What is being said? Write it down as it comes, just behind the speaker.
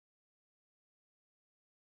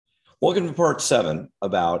Welcome to part 7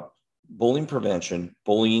 about bullying prevention,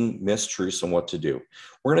 bullying mistruths, and what to do.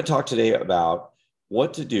 We're going to talk today about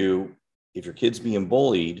what to do if your kid's being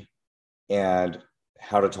bullied and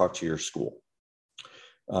how to talk to your school,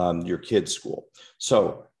 your kid's school.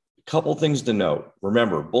 So a couple things to note.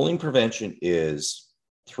 Remember, bullying prevention is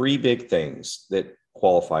 3 big things that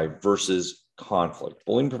qualify versus conflict.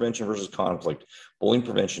 Bullying prevention versus conflict. Bullying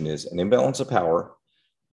prevention is an imbalance of power.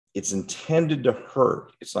 It's intended to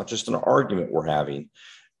hurt. It's not just an argument we're having.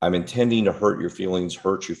 I'm intending to hurt your feelings,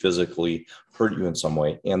 hurt you physically, hurt you in some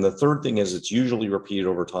way. And the third thing is it's usually repeated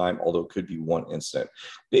over time, although it could be one incident.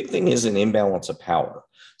 Big thing is an imbalance of power.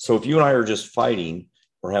 So if you and I are just fighting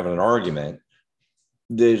or having an argument,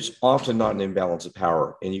 there's often not an imbalance of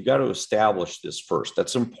power. And you've got to establish this first.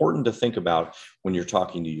 That's important to think about when you're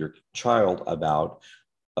talking to your child about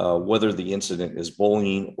whether the incident is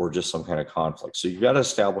bullying or just some kind of conflict. So you've got to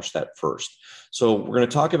establish that first. So we're going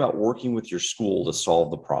to talk about working with your school to solve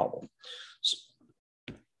the problem. So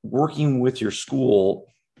working with your school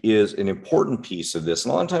is an important piece of this.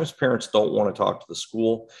 And a lot of times parents don't want to talk to the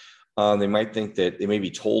school. They might think that they may be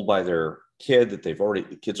told by their kid that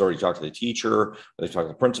the kid's already talked to the teacher, or they talked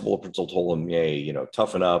to the principal told them, hey,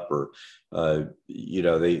 toughen up, or,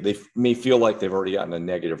 they may feel like they've already gotten a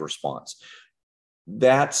negative response.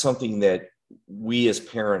 That's something that we as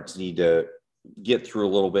parents need to get through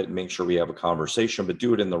a little bit and make sure we have a conversation, but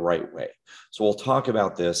do it in the right way. So we'll talk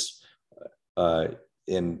about this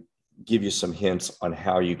and give you some hints on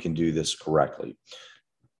how you can do this correctly.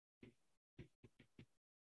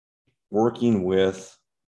 Working with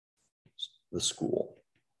the school.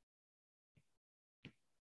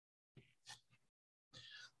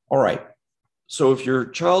 All right. So if your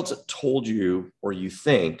child's told you or you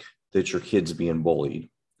think that your kid's being bullied,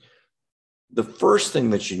 the first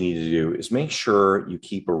thing that you need to do is make sure you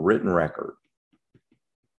keep a written record.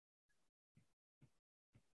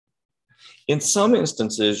 In some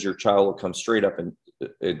instances, your child will come straight up and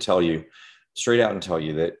tell you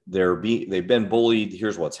that they've been bullied.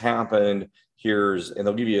 Here's what's happened. And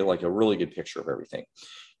they'll give you like a really good picture of everything.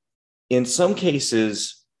 In some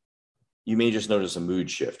cases, you may just notice a mood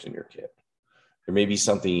shift in your kid. There may be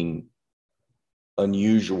something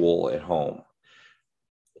unusual at home,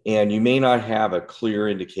 and you may not have a clear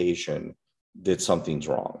indication that something's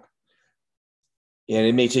wrong. And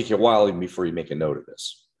it may take you a while even before you make a note of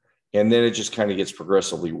this. And then it just kind of gets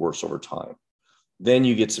progressively worse over time. Then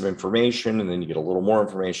you get some information, and then you get a little more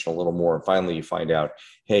information, a little more. And finally you find out,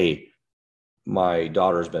 hey, my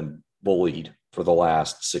daughter's been bullied for the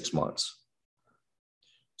last 6 months.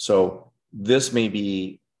 So this may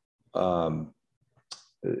be,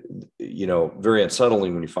 very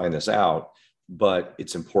unsettling when you find this out, but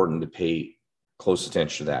it's important to pay close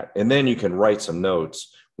attention to that. And then you can write some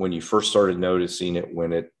notes when you first started noticing it,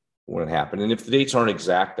 when it happened. And if the dates aren't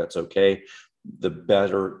exact, that's okay. The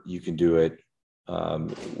better you can do it,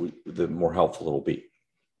 the more helpful it'll be.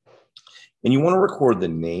 And you want to record the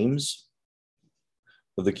names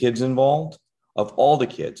of the kids involved, of all the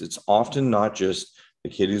kids. It's often not just the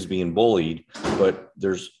kid who's being bullied, but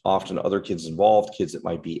there's often other kids involved, kids that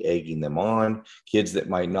might be egging them on, kids that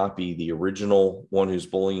might not be the original one who's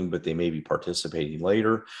bullying, but they may be participating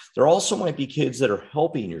later. There also might be kids that are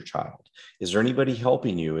helping your child. Is there anybody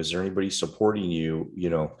helping you? Is there anybody supporting you,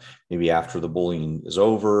 maybe after the bullying is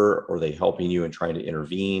over? Or are they helping you and trying to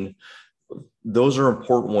intervene? Those are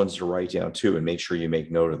important ones to write down too, and make sure you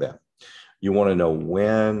make note of them. You want to know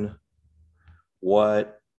when,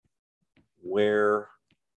 what, where,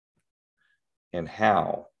 and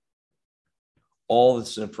how. All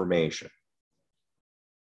this information.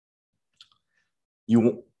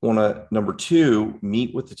 You want to, number 2,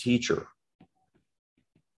 meet with the teacher.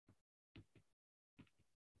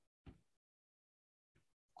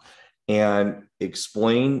 And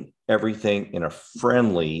explain everything in a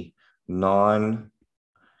friendly,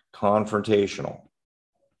 non-confrontational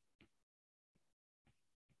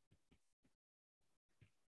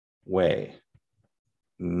way.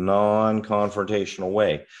 Non-confrontational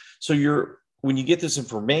way. So when you get this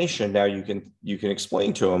information, now you can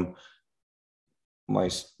explain to them, my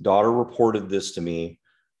daughter reported this to me.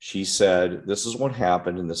 She said, this is what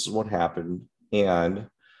happened, and this is what happened. And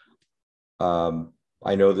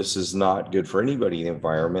I know this is not good for anybody in the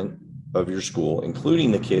environment of your school,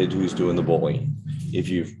 including the kid who's doing the bullying. If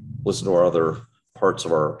you've listened to our other parts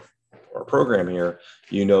of our program here,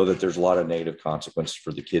 you know that there's a lot of negative consequences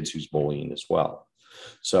for the kids who's bullying as well.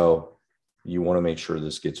 So you want to make sure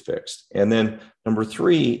this gets fixed. And then number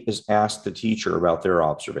 3 is ask the teacher about their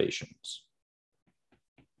observations.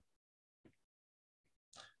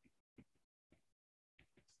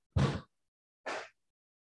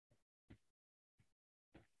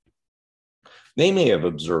 They may have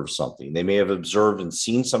observed something. They may have observed and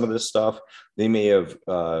seen some of this stuff. They may have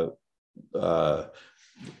uh,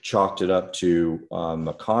 chalked it up to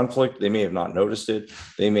a conflict. They may have not noticed it.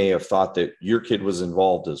 They may have thought that your kid was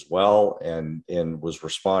involved as well and was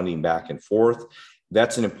responding back and forth.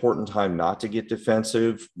 That's an important time not to get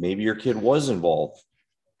defensive. Maybe your kid was involved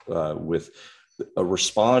with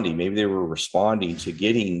responding. Maybe they were responding to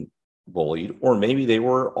getting bullied, or maybe they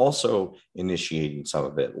were also initiating some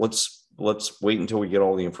of it. Let's wait until we get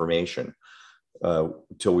all the information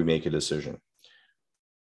until we make a decision.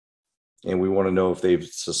 And we want to know if they've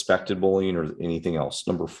suspected bullying or anything else.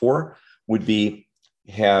 Number 4 would be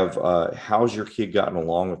how's your kid gotten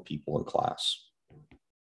along with people in class?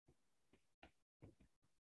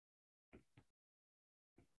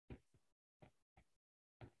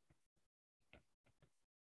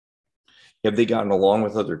 Have they gotten along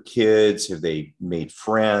with other kids? Have they made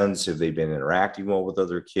friends? Have they been interacting well with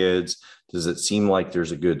other kids? Does it seem like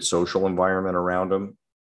there's a good social environment around them?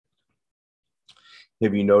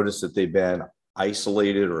 Have you noticed that they've been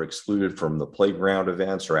isolated or excluded from the playground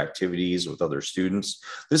events or activities with other students?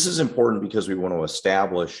 This is important because we want to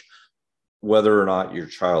establish whether or not your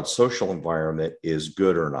child's social environment is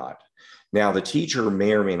good or not. Now, the teacher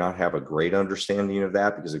may or may not have a great understanding of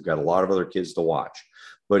that because they've got a lot of other kids to watch.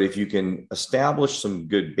 But if you can establish some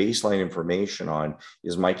good baseline information on,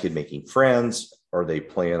 is my kid making friends? Are they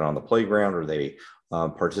playing on the playground? Are they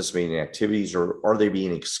participating in activities? Or are they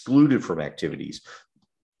being excluded from activities?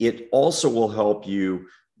 It also will help you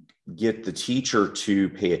get the teacher to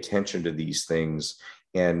pay attention to these things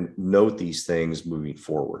and note these things moving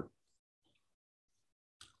forward.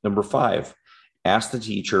 Number 5, ask the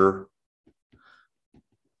teacher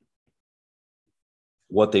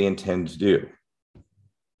what they intend to do.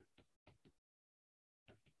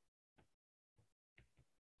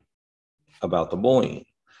 About the bullying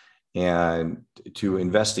and to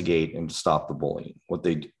investigate and stop the bullying, what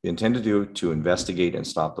they intend to do to investigate and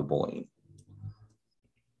stop the bullying.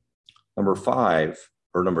 Number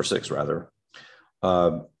 6, rather,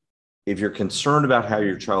 if you're concerned about how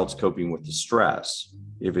your child's coping with the stress,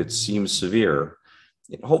 if it seems severe,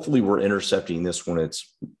 hopefully we're intercepting this when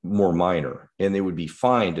it's more minor, and they would be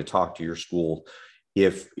fine to talk to your school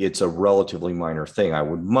if it's a relatively minor thing. I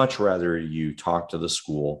would much rather you talk to the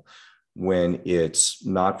school when it's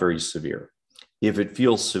not very severe. If it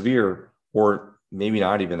feels severe, or maybe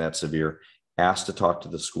not even that severe, ask to talk to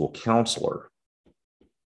the school counselor.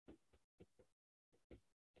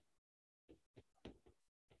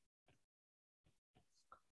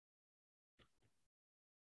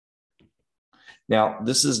 Now,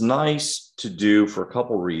 this is nice to do for a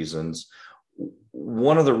couple reasons.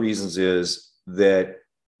 One of the reasons is that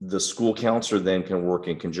the school counselor then can work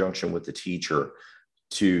in conjunction with the teacher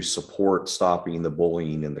to support stopping the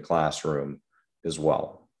bullying in the classroom as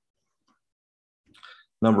well.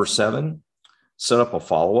 Number 7, set up a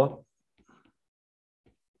follow-up.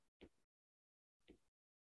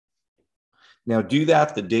 Now, do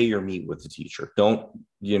that the day you're meet with the teacher. Don't,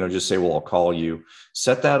 just say, well, I'll call you.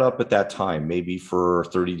 Set that up at that time, maybe for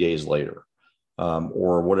 30 days later,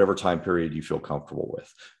 or whatever time period you feel comfortable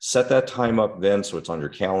with. Set that time up then so it's on your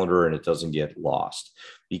calendar and it doesn't get lost.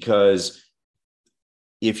 Because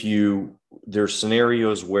there's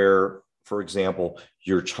scenarios where, for example,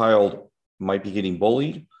 your child might be getting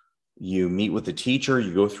bullied, you meet with the teacher,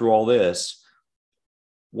 you go through all this.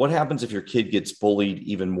 What happens if your kid gets bullied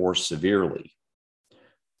even more severely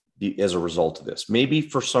as a result of this? Maybe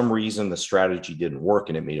for some reason the strategy didn't work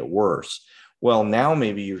and it made it worse. Well, now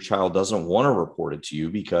maybe your child doesn't want to report it to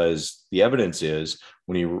you because the evidence is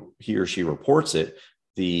when he or she reports it,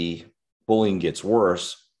 the bullying gets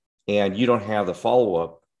worse, and you don't have the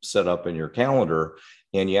follow-up set up in your calendar,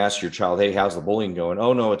 and you ask your child, hey, how's the bullying going?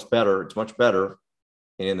 Oh, no, it's better. It's much better.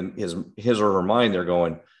 And in his or her mind, they're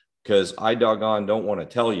going, because I doggone don't want to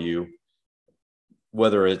tell you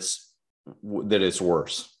whether it's that it's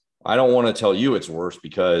worse. I don't want to tell you it's worse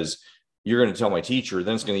because you're going to tell my teacher,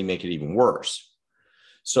 then it's going to make it even worse.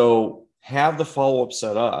 So have the follow-up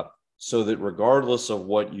set up so that regardless of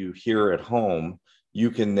what you hear at home,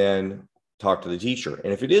 you can then talk to the teacher.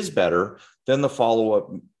 And if it is better, then the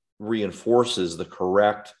follow-up reinforces the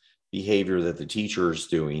correct behavior that the teacher is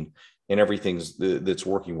doing and everything's that's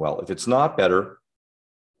working well. If it's not better,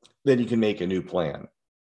 then you can make a new plan.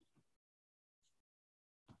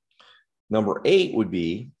 Number 8 would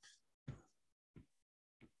be,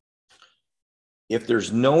 if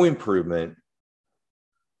there's no improvement,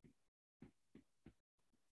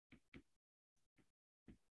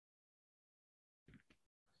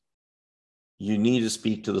 you need to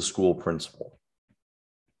speak to the school principal.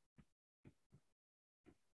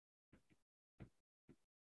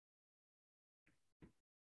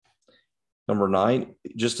 Number 9,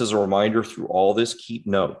 just as a reminder through all this, keep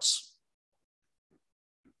notes.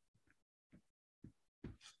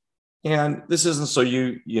 And this isn't so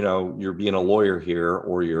you're being a lawyer here,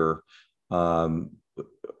 or you're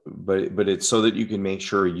but it's so that you can make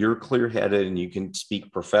sure you're clear-headed and you can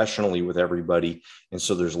speak professionally with everybody, and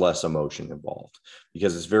so there's less emotion involved,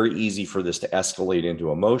 because it's very easy for this to escalate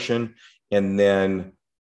into emotion, and then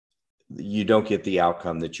you don't get the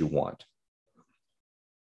outcome that you want.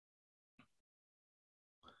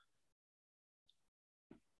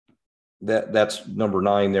 That's number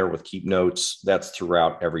 9 there with keep notes. That's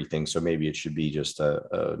throughout everything. So maybe it should be just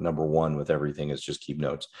a number 1 with everything. It's just keep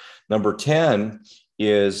notes. Number 10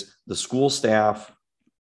 is the school staff.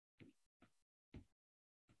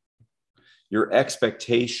 Your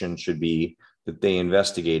expectation should be that they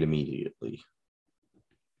investigate immediately.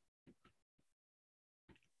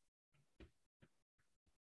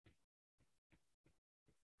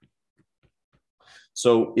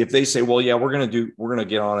 So if they say, well, yeah, we're going to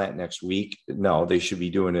get on that next week. No, they should be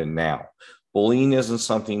doing it now. Bullying isn't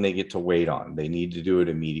something they get to wait on. They need to do it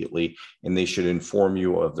immediately, and they should inform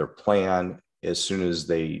you of their plan as soon as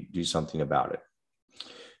they do something about it.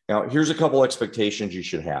 Now, here's a couple expectations you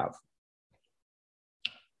should have.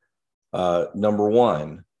 Number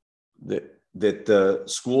 1, that the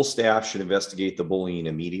school staff should investigate the bullying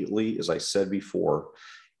immediately, as I said before.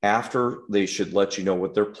 After, they should let you know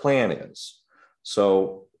what their plan is.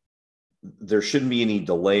 So there shouldn't be any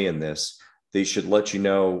delay in this. They should let you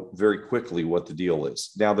know very quickly what the deal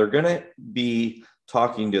is. Now, they're going to be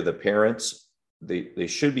talking to the parents. They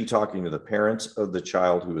should be talking to the parents of the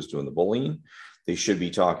child who is doing the bullying. They should be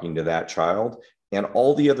talking to that child and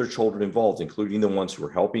all the other children involved, including the ones who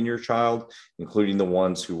are helping your child, including the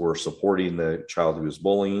ones who were supporting the child who was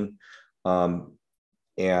bullying, and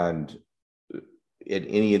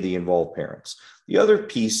any of the involved parents. The other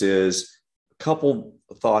piece is, a couple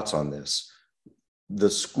thoughts on this.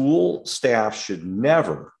 The school staff should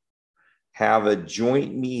never have a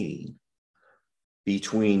joint meeting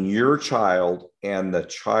between your child and the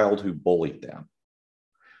child who bullied them.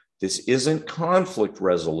 This isn't conflict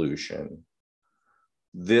resolution.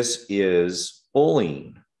 This is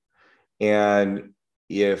bullying. And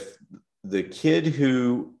if the kid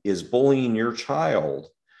who is bullying your child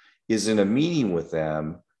is in a meeting with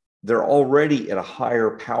them, they're already at a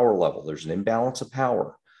higher power level. There's an imbalance of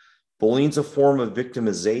power. Bullying is a form of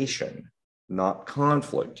victimization, not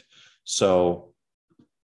conflict. So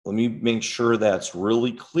let me make sure that's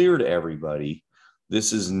really clear to everybody.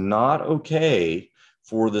 This is not okay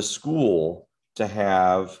for the school to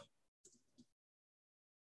have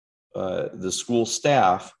the school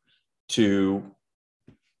staff to,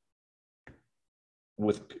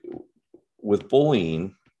 with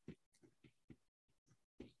bullying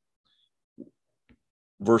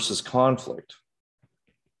versus conflict.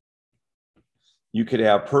 You could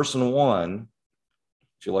have person 1,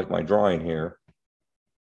 if you like my drawing here.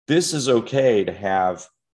 This is okay to have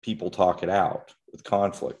people talk it out with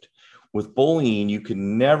conflict. With bullying, you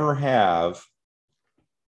can never have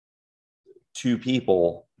 2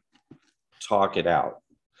 people talk it out.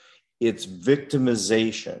 It's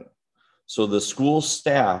victimization. So the school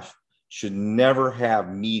staff should never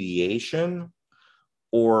have mediation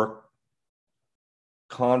or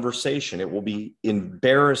conversation. It will be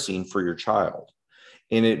embarrassing for your child,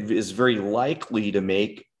 and it is very likely to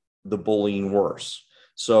make the bullying worse.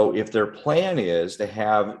 So if their plan is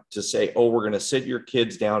to say, oh, we're going to sit your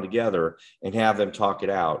kids down together and have them talk it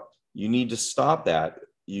out, you need to stop that.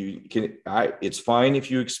 It's fine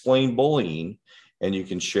if you explain bullying and you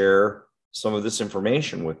can share some of this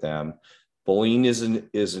information with them. Bullying is an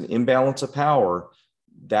imbalance of power.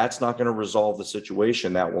 That's not going to resolve the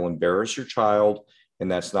situation. That will embarrass your child,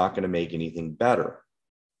 and that's not going to make anything better.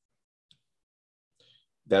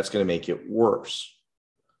 That's going to make it worse.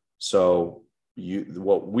 So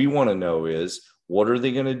what we want to know is, what are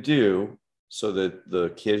they going to do so that the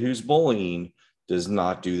kid who's bullying does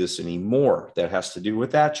not do this anymore? That has to do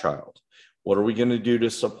with that child. What are we going to do to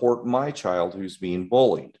support my child who's being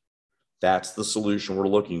bullied? That's the solution we're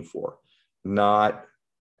looking for, not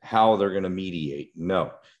how they're going to mediate.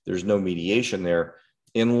 No, there's no mediation there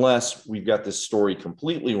unless we've got this story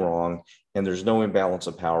completely wrong and there's no imbalance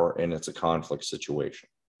of power and it's a conflict situation.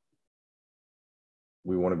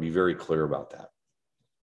 We want to be very clear about that.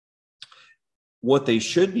 What they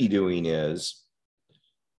should be doing is,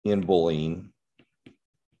 in bullying,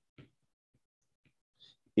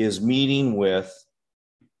 is meeting with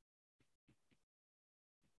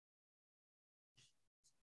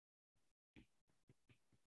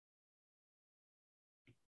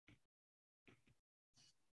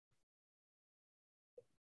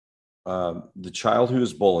the child who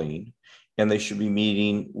is bullying, and they should be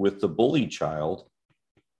meeting with the bullied child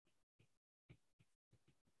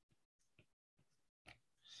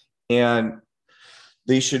and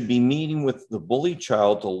they should be meeting with the bullied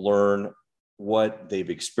child to learn what they've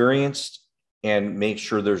experienced and make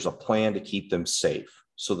sure there's a plan to keep them safe.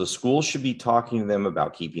 So the school should be talking to them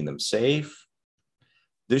about keeping them safe.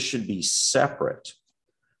 This should be separate.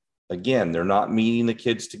 Again, they're not meeting the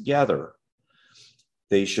kids together.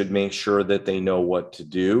 They should make sure that they know what to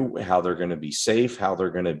do, how they're going to be safe, how they're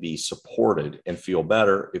going to be supported and feel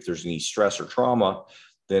better if there's any stress or trauma,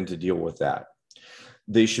 then to deal with that.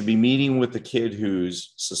 They should be meeting with the kid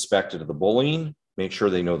who's suspected of the bullying, make sure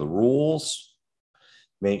they know the rules,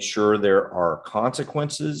 make sure there are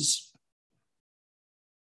consequences.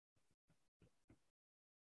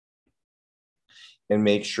 And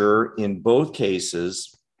make sure in both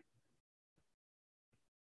cases,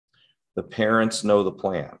 the parents know the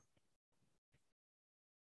plan.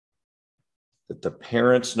 That the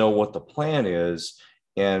parents know what the plan is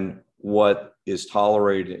and what is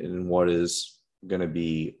tolerated and what is going to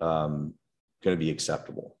be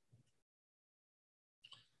acceptable.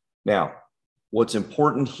 Now, what's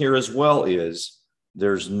important here as well is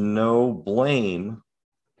there's no blame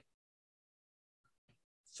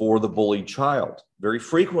for the bullied child. Very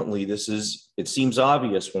frequently, it seems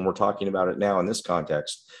obvious when we're talking about it now in this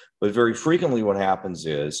context, but very frequently what happens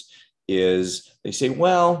is they say,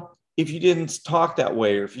 well, if you didn't talk that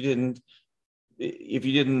way, or if you didn't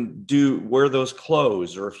wear those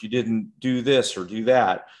clothes, or if you didn't do this or do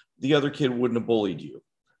that, the other kid wouldn't have bullied you.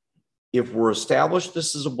 If we're established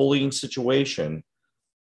this is a bullying situation,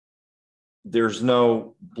 there's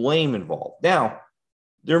no blame involved. Now,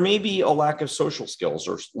 there may be a lack of social skills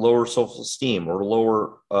or lower social esteem or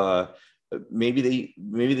lower, maybe they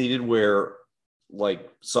did wear like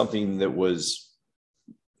something that was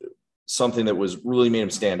really made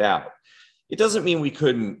them stand out. It doesn't mean we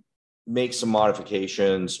couldn't make some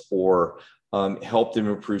modifications or help them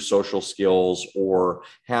improve social skills or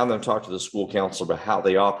have them talk to the school counselor about how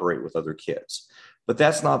they operate with other kids. But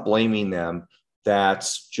that's not blaming them.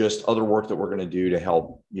 That's just other work that we're going to do to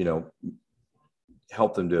help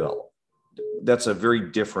them develop. That's a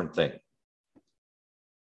very different thing.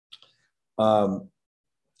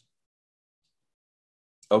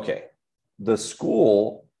 Okay. The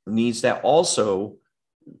school needs that also.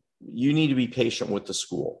 You need to be patient with the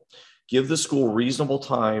school. Give the school reasonable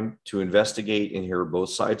time to investigate and hear both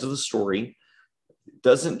sides of the story.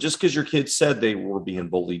 Doesn't just because your kids said they were being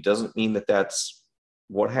bullied doesn't mean that that's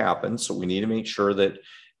what happened. So we need to make sure that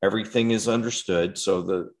everything is understood. So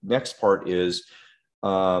the next part is we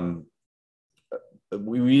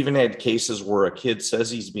even had cases where a kid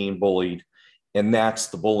says he's being bullied, and that's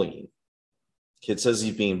the bullying. Kid says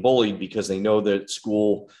he's being bullied because they know that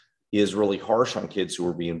school is really harsh on kids who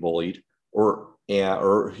are being bullied or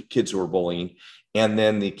kids who are bullying. And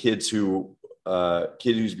then the kid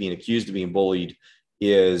who's being accused of being bullied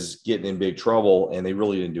is getting in big trouble and they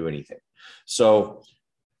really didn't do anything. So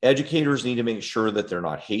educators need to make sure that they're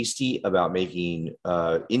not hasty about making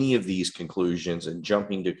any of these conclusions and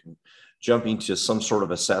jumping to some sort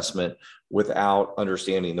of assessment without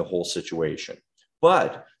understanding the whole situation.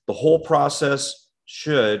 But the whole process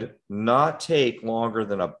should not take longer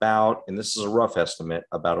than about, and this is a rough estimate,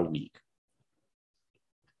 about a week.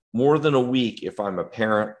 More than a week, if I'm a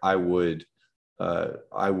parent, I would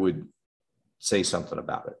say something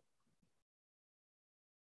about it.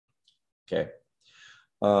 Okay.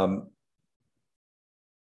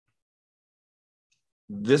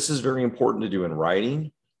 This is very important to do in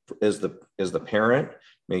writing as the parent.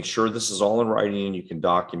 Make sure this is all in writing and you can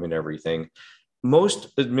document everything.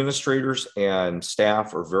 Most administrators and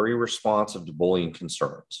staff are very responsive to bullying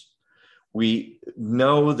concerns. We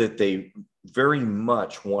know that they very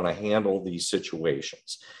much want to handle these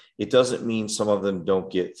situations. It doesn't mean some of them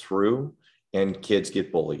don't get through and kids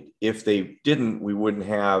get bullied. If they didn't, we wouldn't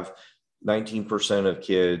have 19% of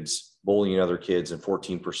kids bullying other kids and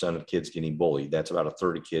 14% of kids getting bullied. That's about a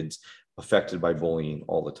third of kids affected by bullying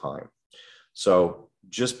all the time. So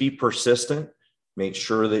just be persistent. Make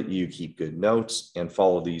sure that you keep good notes and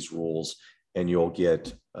follow these rules, and you'll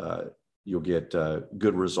get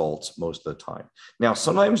good results most of the time. Now,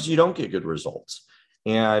 sometimes you don't get good results,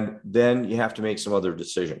 and then you have to make some other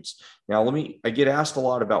decisions. Now, I get asked a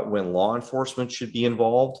lot about when law enforcement should be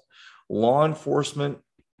involved. Law enforcement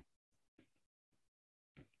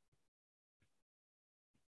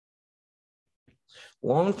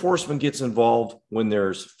gets involved when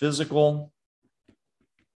there's physical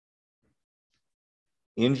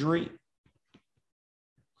injury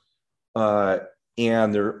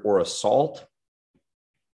or assault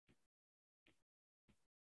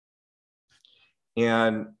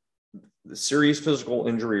and serious physical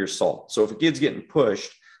injury or assault. So if a kid's getting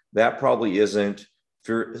pushed, that probably isn't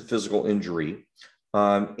physical injury.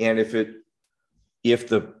 And if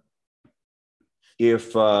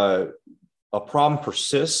a problem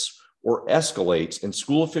persists or escalates and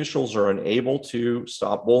school officials are unable to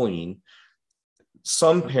stop bullying,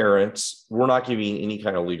 some parents, we're not giving any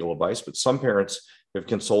kind of legal advice, but some parents have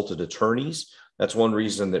consulted attorneys. That's one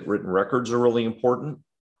reason that written records are really important.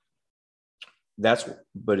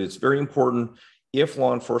 But it's very important, if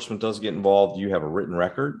law enforcement does get involved, you have a written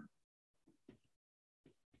record.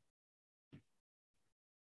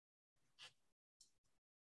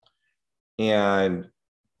 And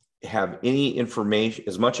have any information,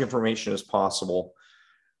 as much information as possible,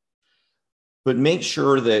 but make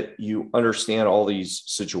sure that you understand all these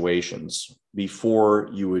situations before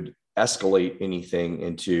you would escalate anything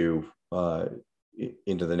into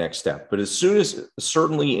the next step. But as soon as,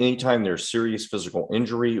 certainly anytime there's serious physical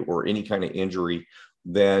injury or any kind of injury,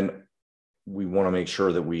 then we want to make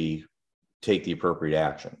sure that we take the appropriate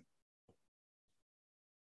action.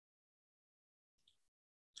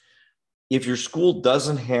 If your school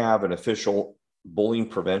doesn't have an official bullying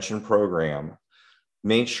prevention program,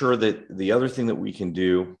 make sure that the other thing that we can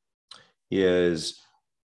do is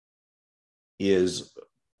if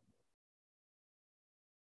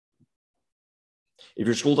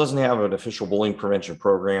your school doesn't have an official bullying prevention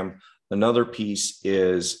program, another piece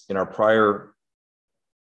is, in our prior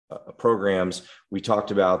programs, we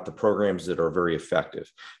talked about the programs that are very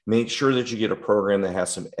effective. Make sure that you get a program that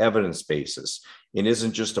has some evidence basis. It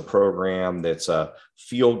isn't just a program that's a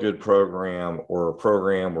feel-good program, or a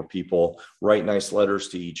program where people write nice letters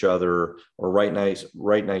to each other or write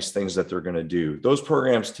nice things that they're going to do. Those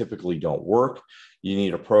programs typically don't work. You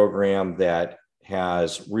need a program that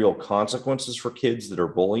has real consequences for kids that are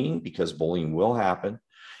bullying, because bullying will happen,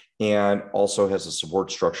 and also has a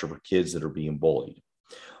support structure for kids that are being bullied.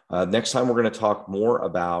 Next time, we're going to talk more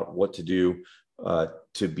about what to do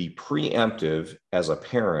to be preemptive as a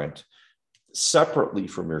parent, separately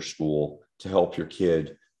from your school, to help your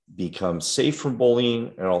kid become safe from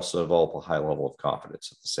bullying and also develop a high level of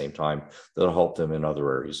confidence at the same time that'll help them in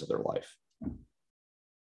other areas of their life.